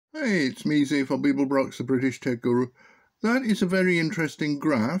Hey, it's me, Zay for Beeblebrox, the British Tech Guru. That is a very interesting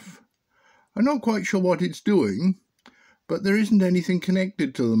graph. I'm not quite sure what it's doing, but there isn't anything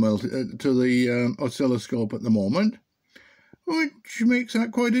connected to the oscilloscope at the moment, which makes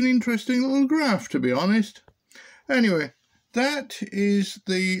that quite an interesting little graph, to be honest. Anyway, that is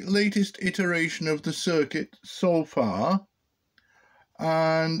the latest iteration of the circuit so far,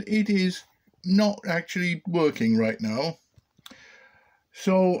 and it is not actually working right now.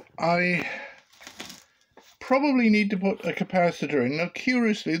 So I probably need to put a capacitor in. Now,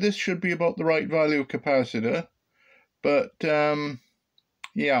 curiously, this should be about the right value of capacitor, but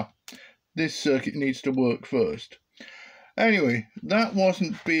yeah, this circuit needs to work first. Anyway, that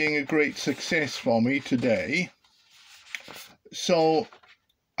wasn't being a great success for me today, so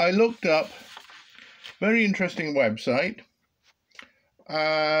I looked up a very interesting website,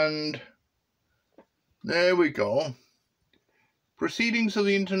 and there we go. Proceedings of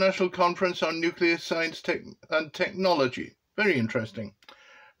the International Conference on Nuclear Science and Technology. Very interesting.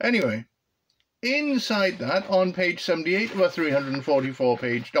 Anyway, inside that, on page 78 of a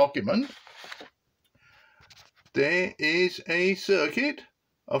 344-page document, there is a circuit,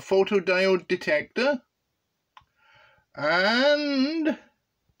 a photodiode detector, and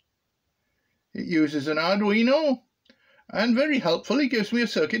it uses an Arduino, and very helpfully gives me a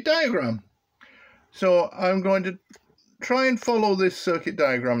circuit diagram. So I'm going to try and follow this circuit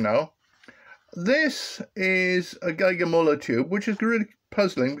diagram now. This is a Geiger tube, which is really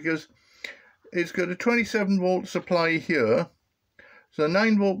puzzling because it's got a 27 volt supply here. So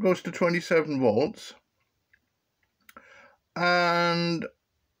 9 volt goes to 27 volts. And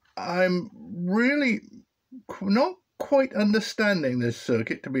I'm really not quite understanding this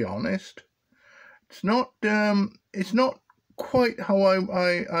circuit, to be honest. It's not quite how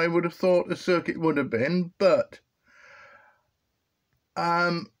I would have thought a circuit would have been, but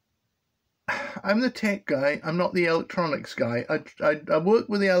I'm the tech guy, I'm not the electronics guy. I work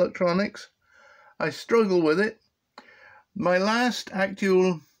with the electronics. I struggle with it. My last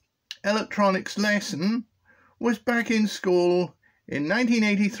actual electronics lesson was back in school in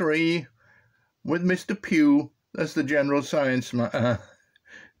 1983 with Mr. Pugh as the general science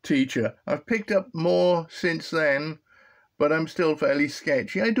teacher. I've picked up more since then, but I'm still fairly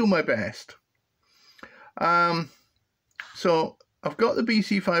sketchy. I do my best. So I've got the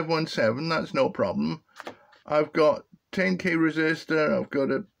BC517, that's no problem. I've got 10k resistor, I've got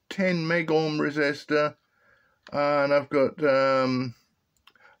a 10 meg ohm resistor, and I've got 100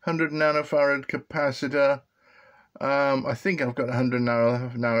 nanofarad capacitor. I think I've got 100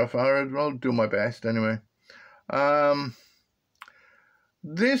 nanofarad, I'll do my best anyway.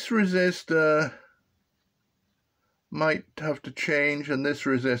 This resistor might have to change, and this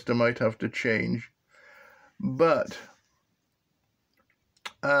resistor might have to change, but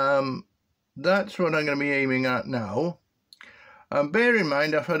that's what I'm going to be aiming at now. Bear in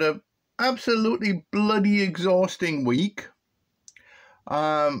mind, I've had an absolutely bloody exhausting week.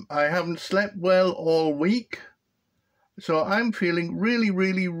 I haven't slept well all week, so I'm feeling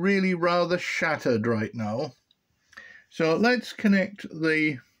really rather shattered right now. So let's connect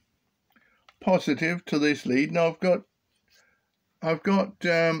the positive to this lead. Now I've got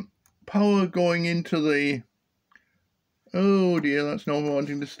power going into the, oh dear, that's not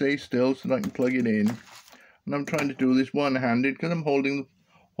wanting to stay still so that I can plug it in. And I'm trying to do this one-handed because I'm holding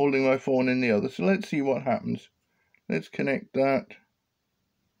my phone in the other. So let's see what happens. Let's connect that.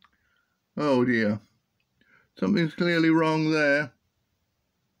 Oh dear. Something's clearly wrong there.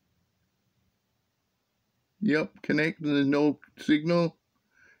 Yep, connect, there's no signal.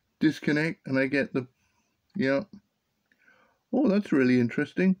 Disconnect, and I get the, yeah. Oh, that's really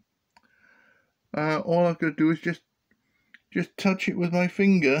interesting. All I've got to do is just touch it with my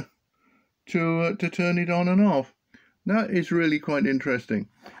finger to turn it on and off. That is really quite interesting.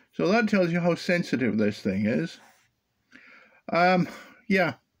 So that tells you how sensitive this thing is.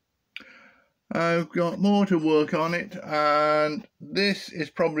 Yeah, I've got more to work on it, and this is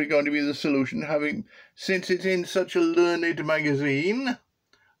probably going to be the solution, since it's in such a learned magazine,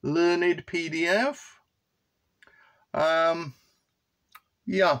 learned PDF.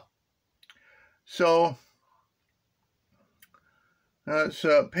 Yeah, so that's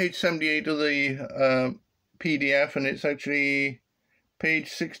page 78 of the PDF, and it's actually page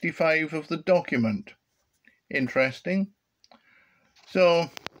 65 of the document. Interesting. So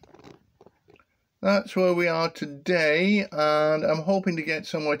that's where we are today, and I'm hoping to get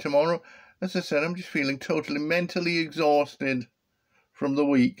somewhere tomorrow. As I said, I'm just feeling totally mentally exhausted from the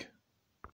week.